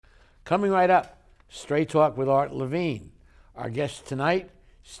Coming right up, Straight Talk with Art Levine. Our guest tonight,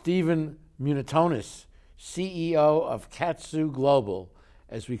 Stephen Munatones, CEO of Katsu Global,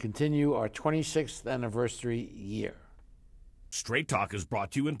 as we continue our 26th anniversary year. Straight Talk is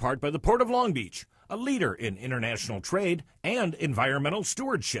brought to you in part by the Port of Long Beach, a leader in international trade and environmental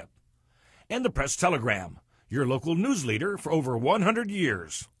stewardship. And the Press Telegram, your local news leader for over 100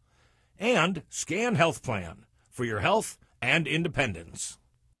 years. And Scan Health Plan, for your health and independence.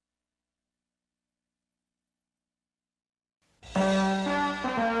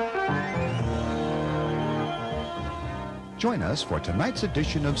 Join us for tonight's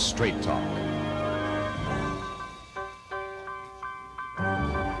edition of Straight Talk.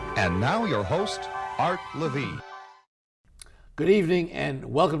 And now your host, Art Levine. Good evening and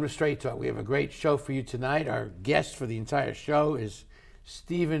welcome to Straight Talk. We have a great show for you tonight. Our guest for the entire show is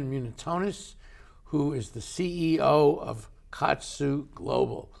Stephen Munatones, who is the CEO of Katsu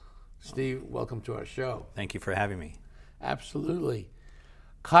Global. Steve, welcome to our show. Thank you for having me. Absolutely.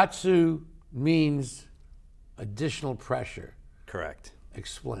 Katsu means additional pressure. Correct.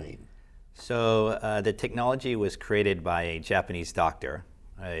 Explain. So the technology was created by a Japanese doctor,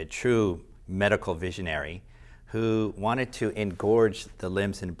 a true medical visionary, who wanted to engorge the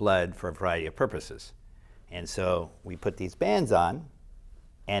limbs in blood for a variety of purposes. And so we put these bands on,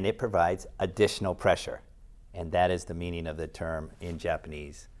 and it provides additional pressure. And that is the meaning of the term in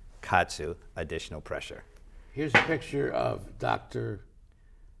Japanese, katsu, additional pressure. Here's a picture of Dr.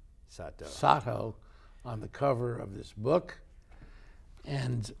 Sato on the cover of this book.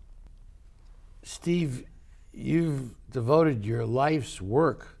 And Steve, you've devoted your life's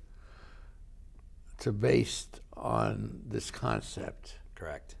work to based on this concept.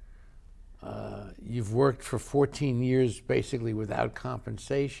 Correct. You've worked for 14 years basically without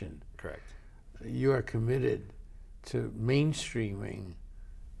compensation. Correct. You are committed to mainstreaming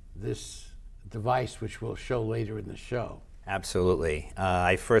this device, which we'll show later in the show. Absolutely.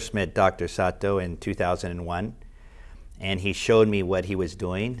 I first met Dr. Sato in 2001, and he showed me what he was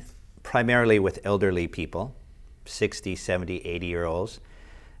doing, primarily with elderly people, 60, 70, 80-year-olds.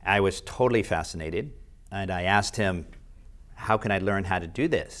 I was totally fascinated, and I asked him, how can I learn how to do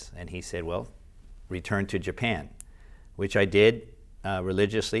this? And he said, well, return to Japan, which I did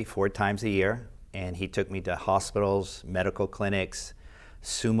religiously 4 times a year, and he took me to hospitals, medical clinics,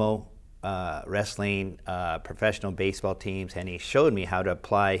 sumo wrestling, professional baseball teams, and he showed me how to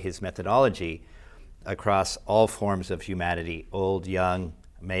apply his methodology across all forms of humanity, old, young,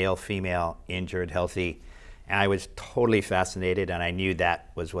 male, female, injured, healthy. And I was totally fascinated, and I knew that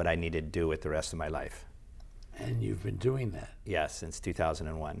was what I needed to do with the rest of my life. And you've been doing that. Yes, since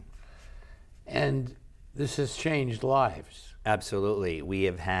 2001. And this has changed lives. Absolutely. We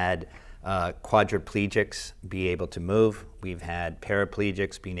have had quadriplegics be able to move. We've had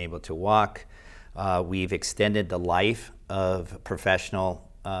paraplegics being able to walk. We've extended the life of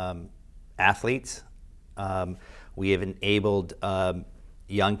professional athletes. We have enabled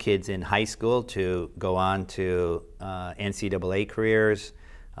young kids in high school to go on to NCAA careers.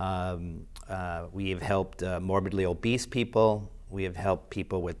 We have helped morbidly obese people. We have helped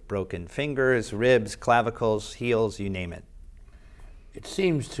people with broken fingers, ribs, clavicles, heels, you name it. It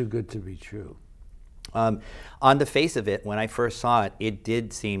seems too good to be true. On the face of it, when I first saw it, it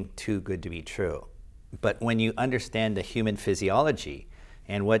did seem too good to be true. But when you understand the human physiology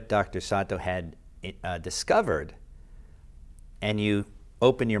and what Dr. Sato had discovered, and you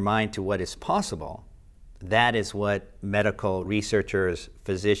open your mind to what is possible, that is what medical researchers,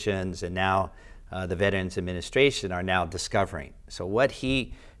 physicians, and now the Veterans Administration are now discovering. So what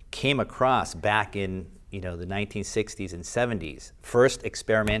he came across back in the 1960s and 70s, first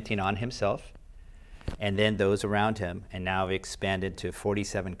experimenting on himself, and then those around him, and now have expanded to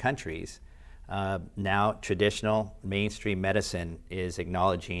 47 countries. Now traditional mainstream medicine is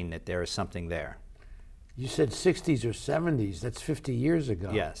acknowledging that there is something there. You said 60s or 70s, that's 50 years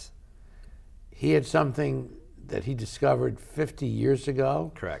ago. Yes. He had something that he discovered 50 years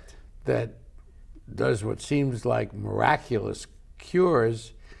ago. Correct. That does what seems like miraculous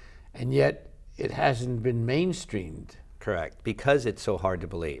cures, and yet it hasn't been mainstreamed. Correct, because it's so hard to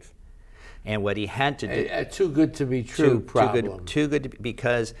believe. And what he had to do... A too good to be true problem. Too good to be,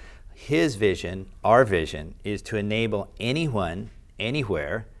 because his vision, our vision, is to enable anyone,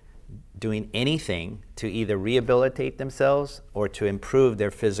 anywhere, doing anything to either rehabilitate themselves or to improve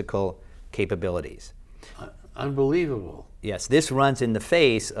their physical capabilities. Unbelievable. Yes, this runs in the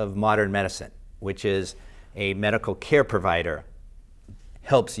face of modern medicine, which is a medical care provider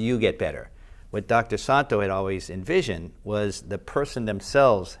helps you get better. What Dr. Sato had always envisioned was the person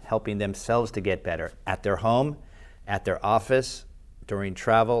themselves helping themselves to get better at their home, at their office, during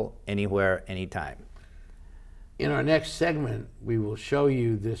travel, anywhere, anytime. In our next segment, we will show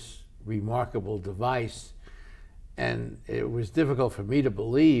you this remarkable device, and it was difficult for me to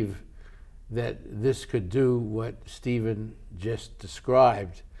believe that this could do what Stephen just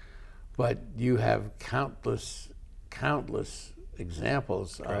described, but you have countless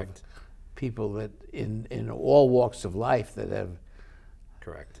examples Correct. of people that in all walks of life that have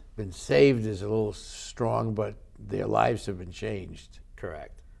Correct. been saved is a little strong, but their lives have been changed.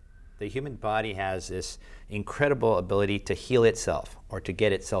 Correct. The human body has this incredible ability to heal itself or to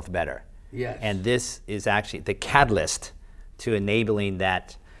get itself better. Yes. And this is actually the catalyst to enabling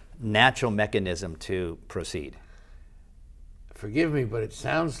that natural mechanism to proceed. Forgive me, but it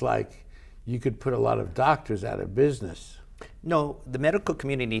sounds like you could put a lot of doctors out of business. No, the medical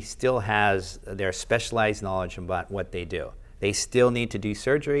community still has their specialized knowledge about what they do. They still need to do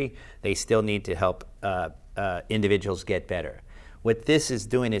surgery. They still need to help individuals get better. What this is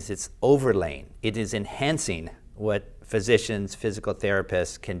doing is it's overlaying. It is enhancing what physicians, physical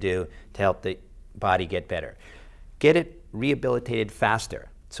therapists can do to help the body get better. Get it rehabilitated faster.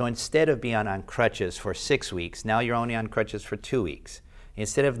 So instead of being on crutches for 6 weeks, now you're only on crutches for 2 weeks.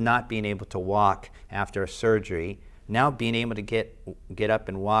 Instead of not being able to walk after a surgery, now being able to get up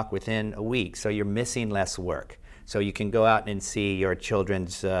and walk within a week, so you're missing less work. So you can go out and see your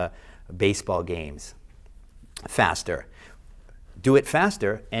children's baseball games faster. Do it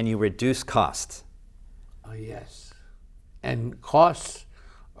faster and you reduce costs. Oh, yes. And costs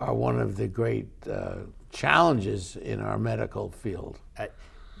are one of the great challenges in our medical field.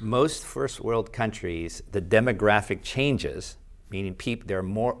 Most first world countries, the demographic changes, meaning there are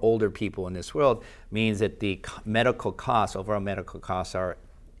more older people in this world, means that the medical costs, overall medical costs, are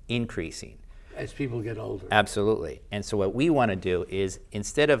increasing. As people get older. Absolutely. And so what we want to do is,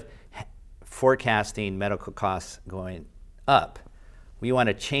 instead of forecasting medical costs going up, we want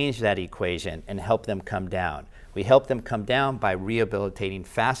to change that equation and help them come down. We help them come down by rehabilitating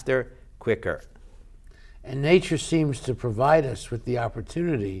faster, quicker. And nature seems to provide us with the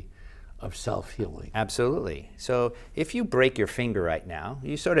opportunity of self-healing. Absolutely. So if you break your finger right now,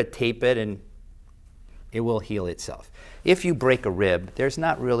 you sort of tape it and it will heal itself. If you break a rib, there's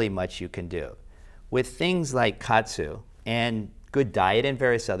not really much you can do. With things like Katsu and good diet and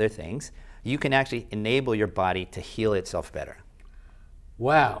various other things, you can actually enable your body to heal itself better.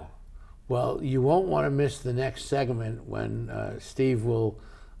 Wow. Well, you won't want to miss the next segment when Steve will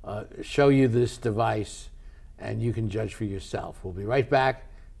show you this device and you can judge for yourself. We'll be right back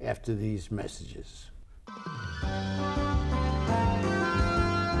after these messages.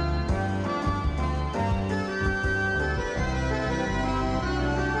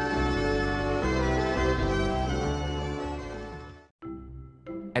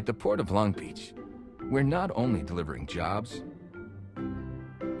 At the Port of Long Beach, we're not only delivering jobs,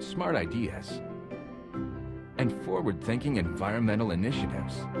 smart ideas, and forward-thinking environmental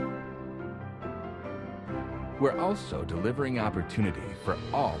initiatives. We're also delivering opportunity for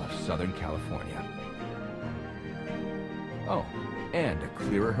all of Southern California. Oh, and a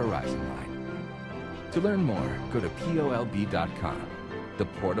clearer horizon line. To learn more, go to POLB.com, the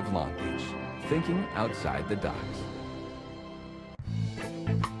Port of Long Beach, thinking outside the docks.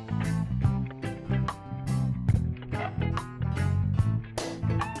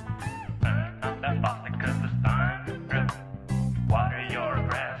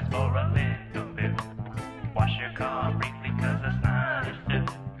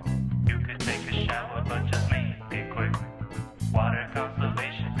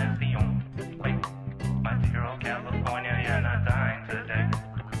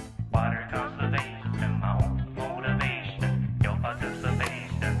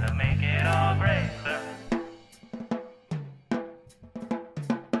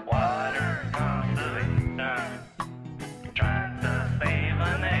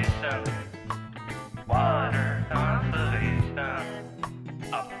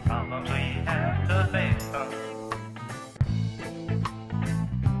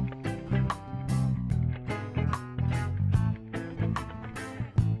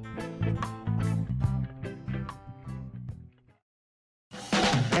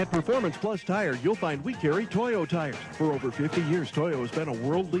 At Performance Plus Tire, you'll find we carry Toyo tires. For over 50 years, Toyo has been a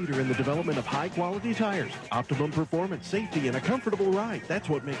world leader in the development of high-quality tires. Optimum performance, safety, and a comfortable ride. That's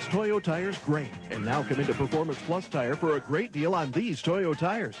what makes Toyo tires great. And now come into Performance Plus Tire for a great deal on these Toyo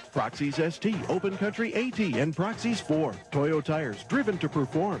tires. Proxys ST, Open Country AT, and Proxys 4. Toyo tires, driven to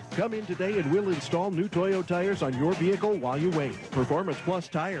perform. Come in today and we'll install new Toyo tires on your vehicle while you wait. Performance Plus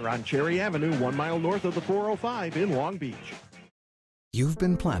Tire on Cherry Avenue, 1 mile north of the 405 in Long Beach. You've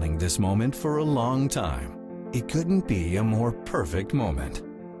been planning this moment for a long time. It couldn't be a more perfect moment.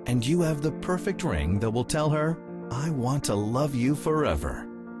 And you have the perfect ring that will tell her, I want to love you forever.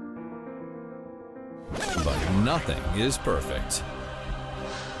 But nothing is perfect.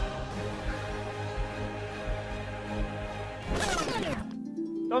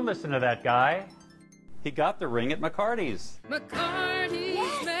 Don't listen to that guy. He got the ring at McCarty's.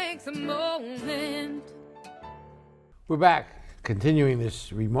 McCarty's makes a moment. We're back, continuing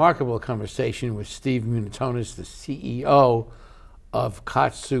this remarkable conversation with Steve Munatones, the CEO of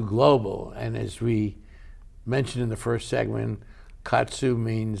Katsu Global. And as we mentioned in the first segment, Katsu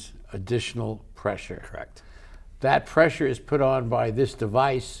means additional pressure. Correct. That pressure is put on by this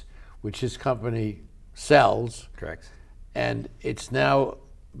device, which his company sells. Correct. And it's now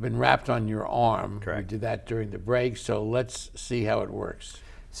been wrapped on your arm. Correct. We did that during the break, so let's see how it works.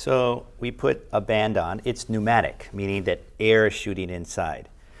 So we put a band on. It's pneumatic, meaning that air is shooting inside.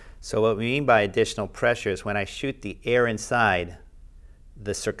 So what we mean by additional pressure is when I shoot the air inside,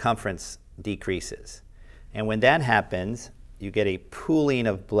 the circumference decreases. And when that happens, you get a pooling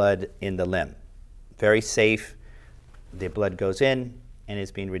of blood in the limb. Very safe. The blood goes in and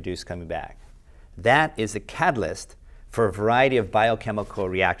is being reduced coming back. That is the catalyst for a variety of biochemical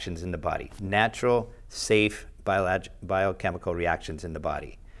reactions in the body. Natural, safe biochemical reactions in the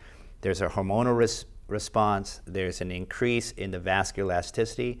body. There's a hormonal response, there's an increase in the vascular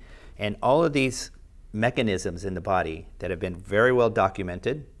elasticity, and all of these mechanisms in the body that have been very well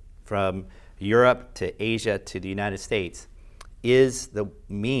documented from Europe to Asia to the United States is the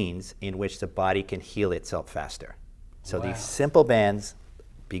means in which the body can heal itself faster. So Wow. these simple bands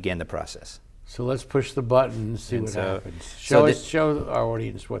begin the process. So let's push the button and see And what so- happens. so Show our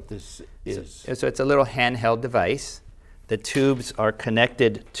audience what this is. So it's a little handheld device. The tubes are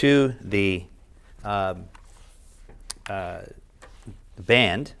connected to the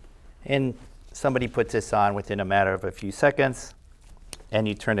band, and somebody puts this on within a matter of a few seconds, and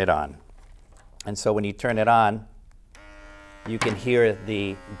you turn it on. And so when you turn it on, you can hear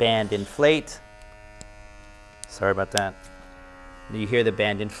the band inflate. Sorry about that. You hear the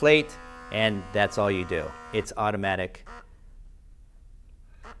band inflate, and that's all you do. It's automatic.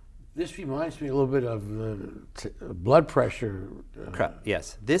 This reminds me a little bit of blood pressure.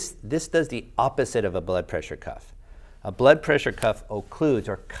 Yes, this does the opposite of a blood pressure cuff. A blood pressure cuff occludes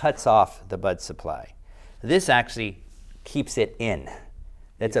or cuts off the blood supply. This actually keeps it in.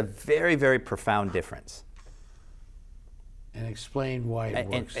 That's a very, very profound difference. And explain why it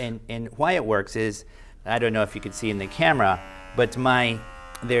works. And why it works is, I don't know if you can see in the camera, but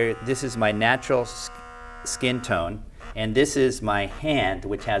this is my natural skin tone, and this is my hand,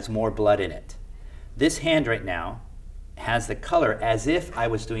 which has more blood in it. This hand right now has the color as if I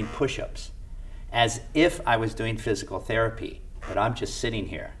was doing push-ups, as if I was doing physical therapy, but I'm just sitting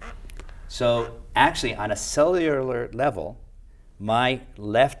here. So actually, on a cellular level, my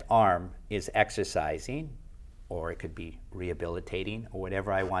left arm is exercising, or it could be rehabilitating, or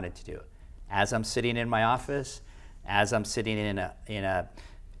whatever I wanted to do. As I'm sitting in my office, as I'm sitting in a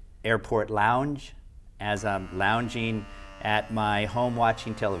airport lounge, as I'm lounging at my home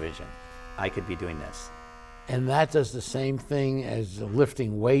watching television, I could be doing this. And that does the same thing as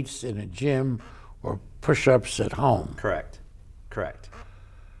lifting weights in a gym or push-ups at home. Correct.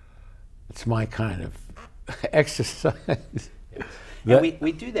 It's my kind of exercise. And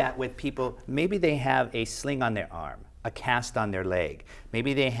we do that with people, maybe they have a sling on their arm, a cast on their leg.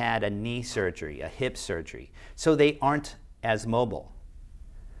 Maybe they had a knee surgery, a hip surgery, so they aren't as mobile.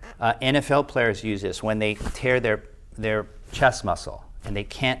 NFL players use this when they tear their chest muscle and they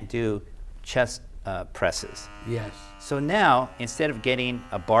can't do chest presses. Yes. So now, instead of getting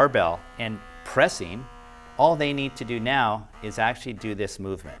a barbell and pressing, all they need to do now is actually do this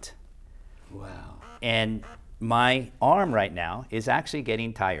movement. Wow. And my arm right now is actually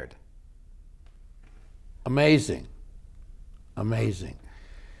getting tired. Amazing.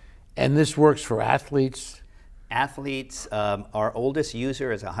 And this works for athletes? Athletes, our oldest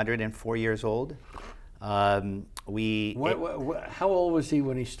user is 104 years old. How old was he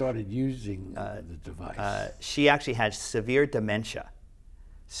when he started using the device? She actually had severe dementia.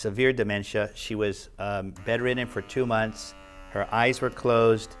 She was bedridden for 2 months. Her eyes were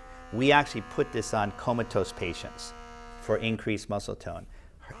closed. We actually put this on comatose patients for increased muscle tone.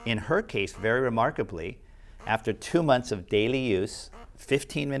 In her case, very remarkably, after 2 months of daily use,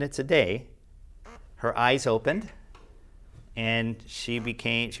 15 minutes a day, her eyes opened and she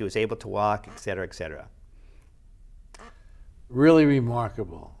was able to walk, et cetera, et cetera. Really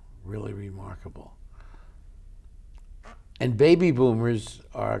remarkable. And baby boomers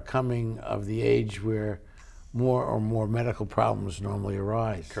are coming of the age where more medical problems normally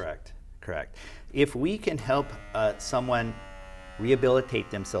arise. Correct. Correct. If we can help someone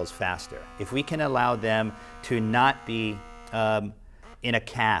rehabilitate themselves faster, if we can allow them to not be in a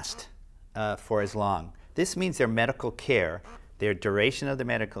cast for as long, this means their medical care, their duration of the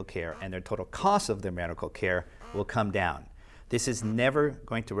medical care, and their total cost of their medical care will come down. This is never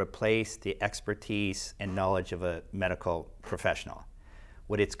going to replace the expertise and knowledge of a medical professional.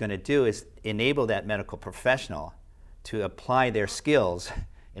 What it's going to do is enable that medical professional to apply their skills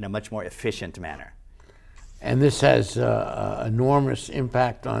in a much more efficient manner. And this has enormous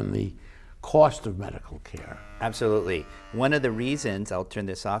impact on the cost of medical care. Absolutely. One of the reasons, I'll turn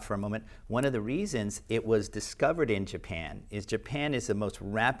this off for a moment, one of the reasons it was discovered in Japan is the most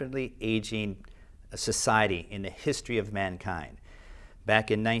rapidly aging society in the history of mankind.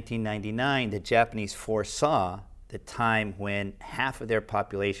 Back in 1999, the Japanese foresaw the time when half of their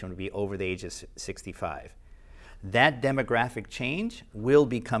population would be over the age of 65. That demographic change will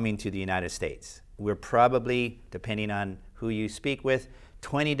be coming to the United States. We're probably, depending on who you speak with,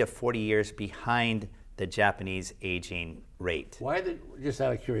 20 to 40 years behind the Japanese aging rate. Just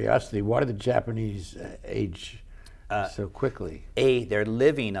out of curiosity, why do the Japanese age so quickly? They're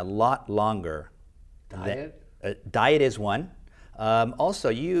living a lot longer. Diet? Diet is one. Also,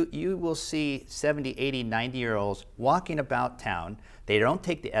 you will see 70, 80, 90-year-olds walking about town. They don't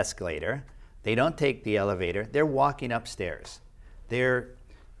take the escalator. They don't take the elevator. They're walking upstairs. They're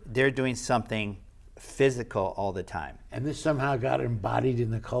doing something physical all the time. And this somehow got embodied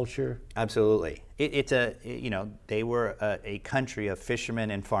in the culture? Absolutely. They were a country of fishermen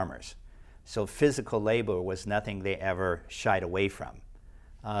and farmers. So physical labor was nothing they ever shied away from.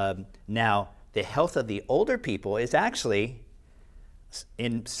 Now, the health of the older people is actually,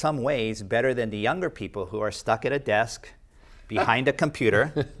 in some ways, better than the younger people who are stuck at a desk behind a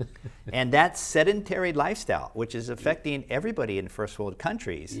computer. And that sedentary lifestyle, which is affecting everybody in first world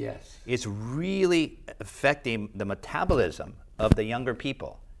countries, yes, is really affecting the metabolism of the younger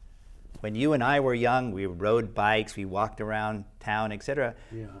people. When you and I were young, we rode bikes, we walked around town, etc.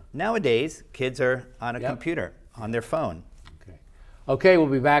 Yeah. Nowadays, kids are on a computer, on their phone. Okay, we'll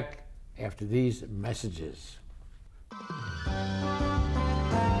be back after these messages.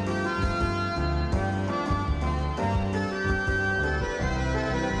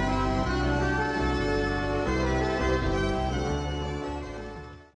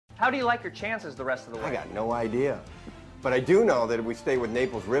 How do you like your chances the rest of the way? I got no idea. But I do know that if we stay with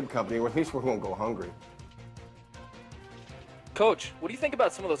Naples Rib Company, at least we won't go hungry. Coach, what do you think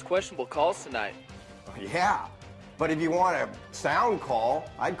about some of those questionable calls tonight? Oh, yeah. But if you want a sound call,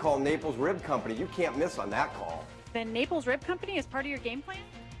 I'd call Naples Rib Company. You can't miss on that call. Then Naples Rib Company is part of your game plan?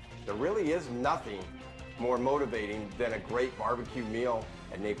 There really is nothing more motivating than a great barbecue meal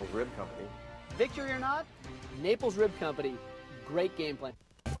at Naples Rib Company. Victory or not, Naples Rib Company, great game plan.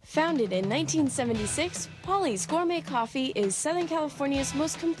 Founded in 1976, Polly's Gourmet Coffee is Southern California's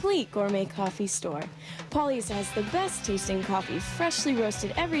most complete gourmet coffee store. Polly's has the best tasting coffee, freshly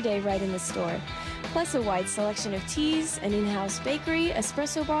roasted every day right in the store, plus a wide selection of teas, an in-house bakery,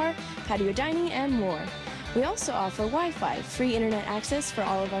 espresso bar, patio dining, and more. We also offer Wi-Fi, free internet access for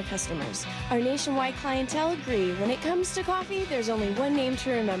all of our customers. Our nationwide clientele agree when it comes to coffee, there's only one name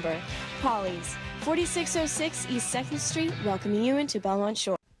to remember, Polly's. 4606 East 2nd Street, welcoming you into Belmont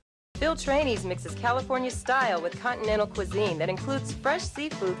Shore. Phil Trainees mixes California style with continental cuisine that includes fresh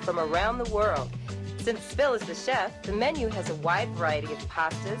seafood from around the world. Since Phil is the chef, the menu has a wide variety of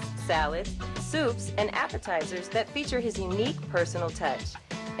pastas, salads, soups, and appetizers that feature his unique personal touch.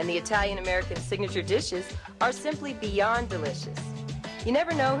 And the Italian-American signature dishes are simply beyond delicious. You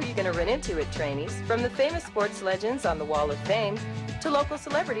never know who you're going to run into at Trainees, from the famous sports legends on the Wall of Fame to local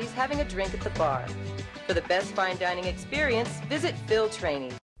celebrities having a drink at the bar. For the best fine dining experience, visit Phil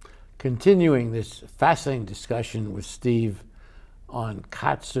Trainees. Continuing this fascinating discussion with Steve on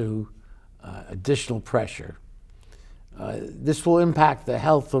Katsu, additional pressure. This will impact the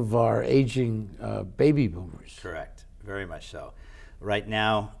health of our aging baby boomers. Correct, very much so. Right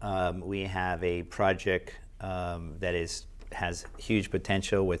now, we have a project that has huge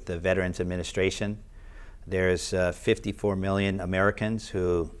potential with the Veterans Administration. There's 54 million Americans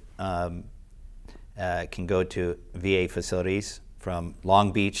who can go to VA facilities from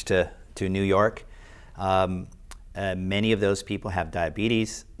Long Beach to New York. Many of those people have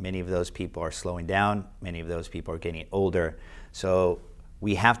diabetes. Many of those people are slowing down. Many of those people are getting older. So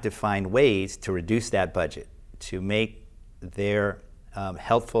we have to find ways to reduce that budget, to make their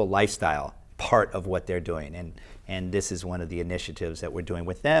healthful lifestyle part of what they're doing. And this is one of the initiatives that we're doing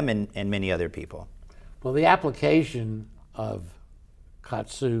with them and many other people. Well, the application of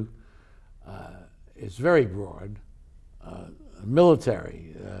Katsu is very broad.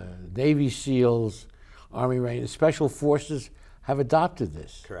 military, Navy SEALs, Army Rangers, Special Forces have adopted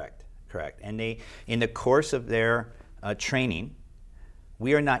this. Correct. And they, in the course of their training,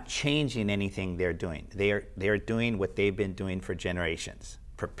 we are not changing anything they're doing. They are doing what they've been doing for generations,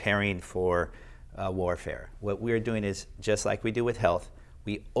 preparing for warfare. What we're doing is, just like we do with health,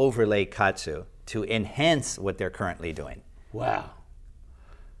 we overlay KATSU to enhance what they're currently doing. Wow.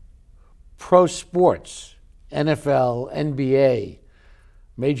 Pro sports, NFL, NBA,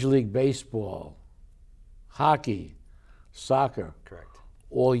 Major League Baseball, hockey, soccer. Correct.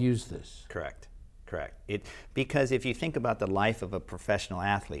 All use this. Correct. Because if you think about the life of a professional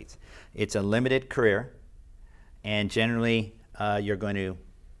athlete, it's a limited career, and generally you're going to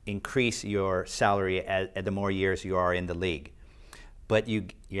increase your salary at the more years you are in the league. But you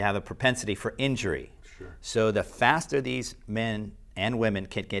have a propensity for injury. Sure. So the faster these men and women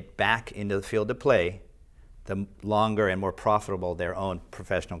can get back into the field of play, the longer and more profitable their own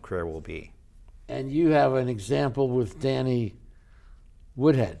professional career will be. And you have an example with Danny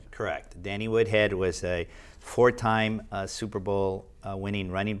Woodhead. Correct. Danny Woodhead was a 4-time Super Bowl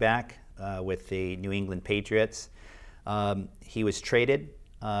winning running back with the New England Patriots. He was traded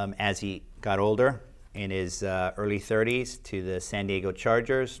as he got older in his early 30s to the San Diego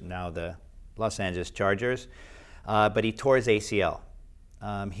Chargers, now the Los Angeles Chargers, but he tore his ACL.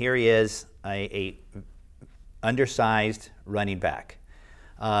 Here he is, a undersized running back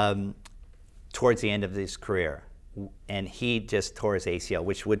towards the end of his career, and he just tore his ACL,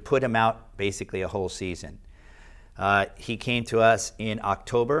 which would put him out basically a whole season. He came to us in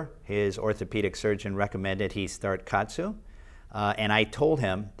October. His orthopedic surgeon recommended he start KATSU, and I told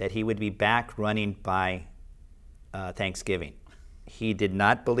him that he would be back running by Thanksgiving. He did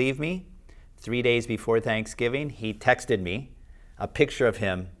not believe me. 3 days before Thanksgiving, he texted me a picture of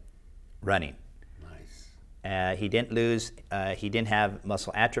him running. Nice. He didn't lose, he didn't have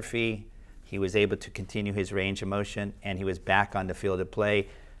muscle atrophy. He was able to continue his range of motion, and he was back on the field of play.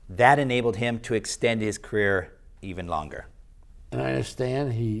 That enabled him to extend his career even longer. And I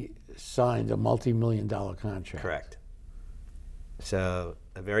understand he signed a multi-million-dollar contract. Correct. So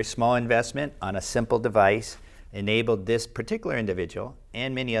a very small investment on a simple device enabled this particular individual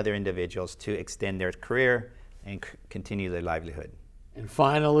and many other individuals to extend their career and continue their livelihood. And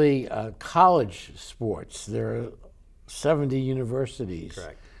finally, college sports. There are 70 universities.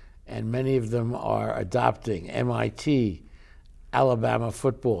 Correct. And many of them are adopting MIT, Alabama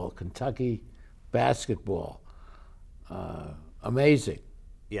football, Kentucky basketball. Amazing.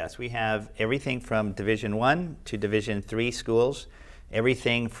 Yes, we have everything from Division I to Division III schools,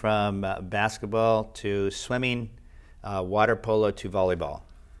 everything from basketball to swimming, water polo to volleyball.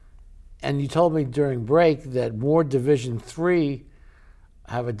 And you told me during break that more Division III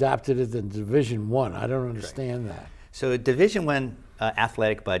have adopted it than Division I. I don't understand that. So Division I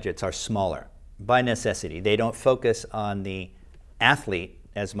athletic budgets are smaller by necessity. They don't focus on the athlete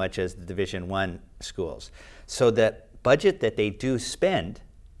as much as the Division I schools. So the budget that they do spend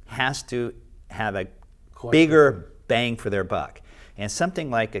has to have a bigger bang for their buck. And something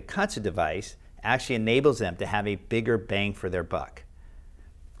like a KATSU device actually enables them to have a bigger bang for their buck.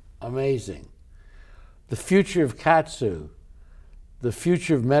 Amazing. The future of KATSU, the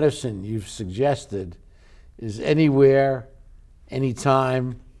future of medicine you've suggested, is anywhere,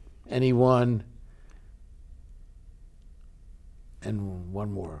 anytime, anyone, and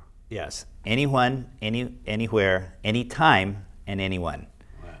one more. Yes, anyone, anywhere, anytime, and anyone.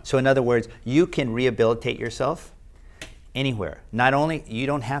 Wow. So in other words, you can rehabilitate yourself anywhere. Not only, you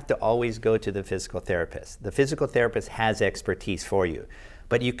don't have to always go to the physical therapist. The physical therapist has expertise for you,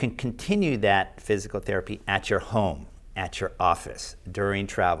 but you can continue that physical therapy at your home, at your office, during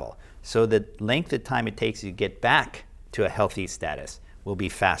travel. So the length of time it takes you to get back to a healthy status will be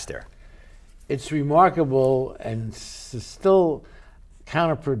faster. It's remarkable and still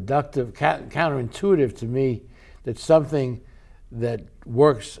counterproductive, counterintuitive to me that something that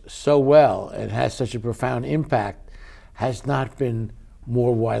works so well and has such a profound impact has not been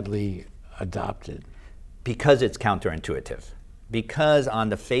more widely adopted. Because it's counterintuitive. Because on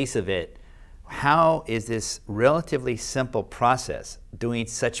the face of it, how is this relatively simple process doing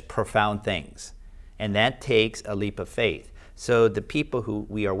such profound things? And that takes a leap of faith. So the people who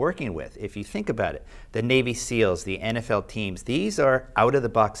we are working with, if you think about it, the Navy SEALs, the NFL teams, these are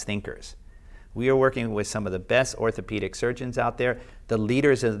out-of-the-box thinkers. We are working with some of the best orthopedic surgeons out there, the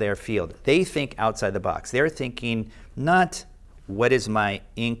leaders of their field. They think outside the box. They're thinking not what is my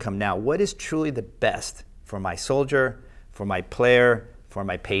income now, what is truly the best for my soldier, for my player, for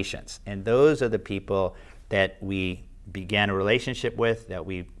my patients. And those are the people that we began a relationship with, that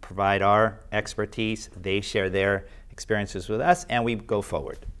we provide our expertise, they share their experiences with us, and we go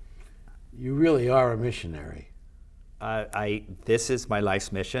forward. You really are a missionary. This is my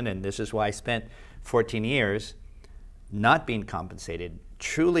life's mission, and this is why I spent 14 years not being compensated,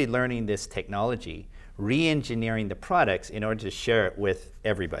 truly learning this technology, re-engineering the products in order to share it with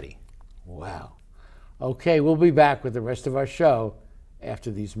everybody. Wow. Okay, we'll be back with the rest of our show after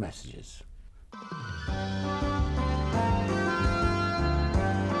these messages.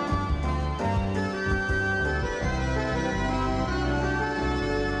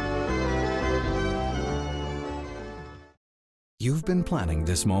 You've been planning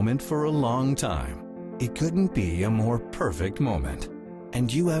this moment for a long time. It couldn't be a more perfect moment.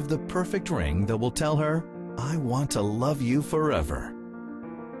 And you have the perfect ring that will tell her, I want to love you forever.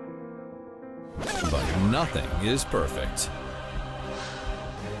 But nothing is perfect.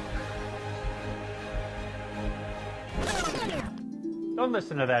 Don't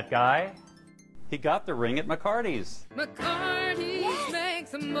listen to that guy. He got the ring at McCarty's. McCarty's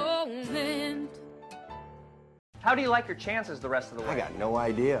makes a moment. How do you like your chances the rest of the way? I got no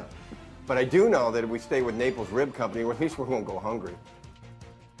idea. But I do know that if we stay with Naples Rib Company, at least we won't go hungry.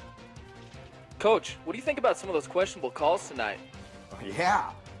 Coach, what do you think about some of those questionable calls tonight? Yeah,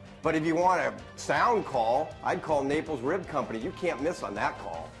 but if you want a sound call, I'd call Naples Rib Company. You can't miss on that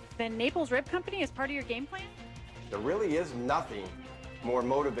call. Then Naples Rib Company is part of your game plan? There really is nothing more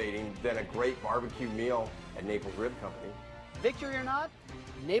motivating than a great barbecue meal at Naples Rib Company. Victory or not,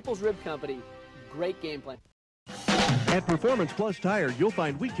 Naples Rib Company, great game plan. At Performance Plus Tire, you'll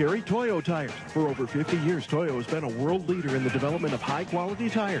find we carry Toyo tires. For over 50 years, Toyo has been a world leader in the development of high-quality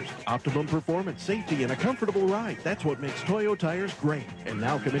tires. Optimum performance, safety, and a comfortable ride. That's what makes Toyo tires great. And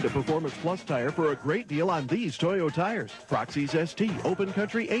now come into Performance Plus Tire for a great deal on these Toyo tires. Proxys ST, Open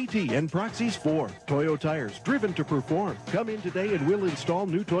Country AT, and Proxys 4. Toyo tires, driven to perform. Come in today and we'll install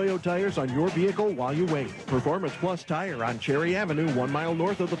new Toyo tires on your vehicle while you wait. Performance Plus Tire on Cherry Avenue, 1 mile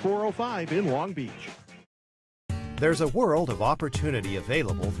north of the 405 in Long Beach. There's a world of opportunity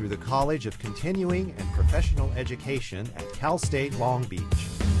available through the College of Continuing and Professional Education at Cal State Long Beach.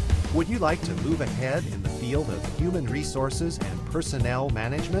 Would you like to move ahead in the field of human resources and personnel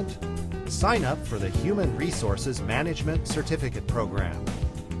management? Sign up for the Human Resources Management Certificate Program.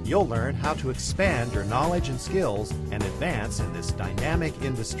 You'll learn how to expand your knowledge and skills and advance in this dynamic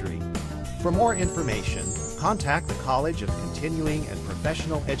industry. For more information, contact the College of Continuing and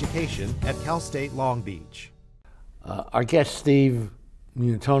Professional Education at Cal State Long Beach. Our guest, Steve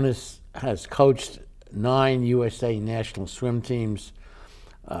Munatones, has coached 9 USA national swim teams.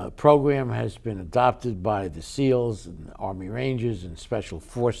 Program has been adopted by the SEALs and Army Rangers and Special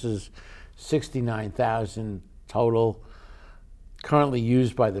Forces, 69,000 total, currently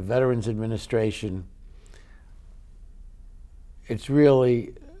used by the Veterans Administration. It's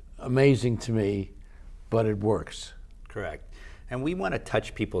really amazing to me, but it works. Correct. And we want to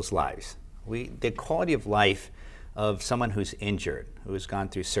touch people's lives. The quality of life of someone who's injured, who has gone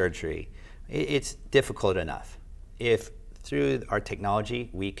through surgery, it's difficult enough. If through our technology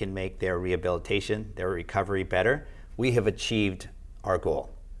we can make their rehabilitation, their recovery better, we have achieved our goal.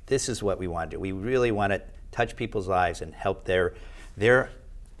 This is what we want to do. We really want to touch people's lives and help their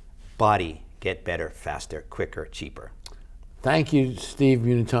body get better, faster, quicker, cheaper. Thank you, Steve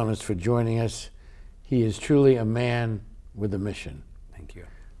Munatones, for joining us. He is truly a man with a mission. Thank you.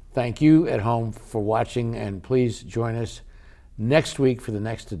 Thank you at home for watching, and please join us next week for the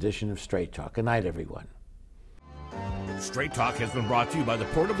next edition of Straight Talk. Good night, everyone. Straight Talk has been brought to you by the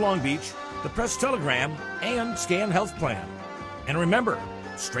Port of Long Beach, the Press Telegram, and Scan Health Plan. And remember,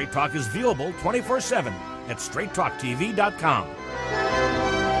 Straight Talk is viewable 24/7 at straighttalktv.com.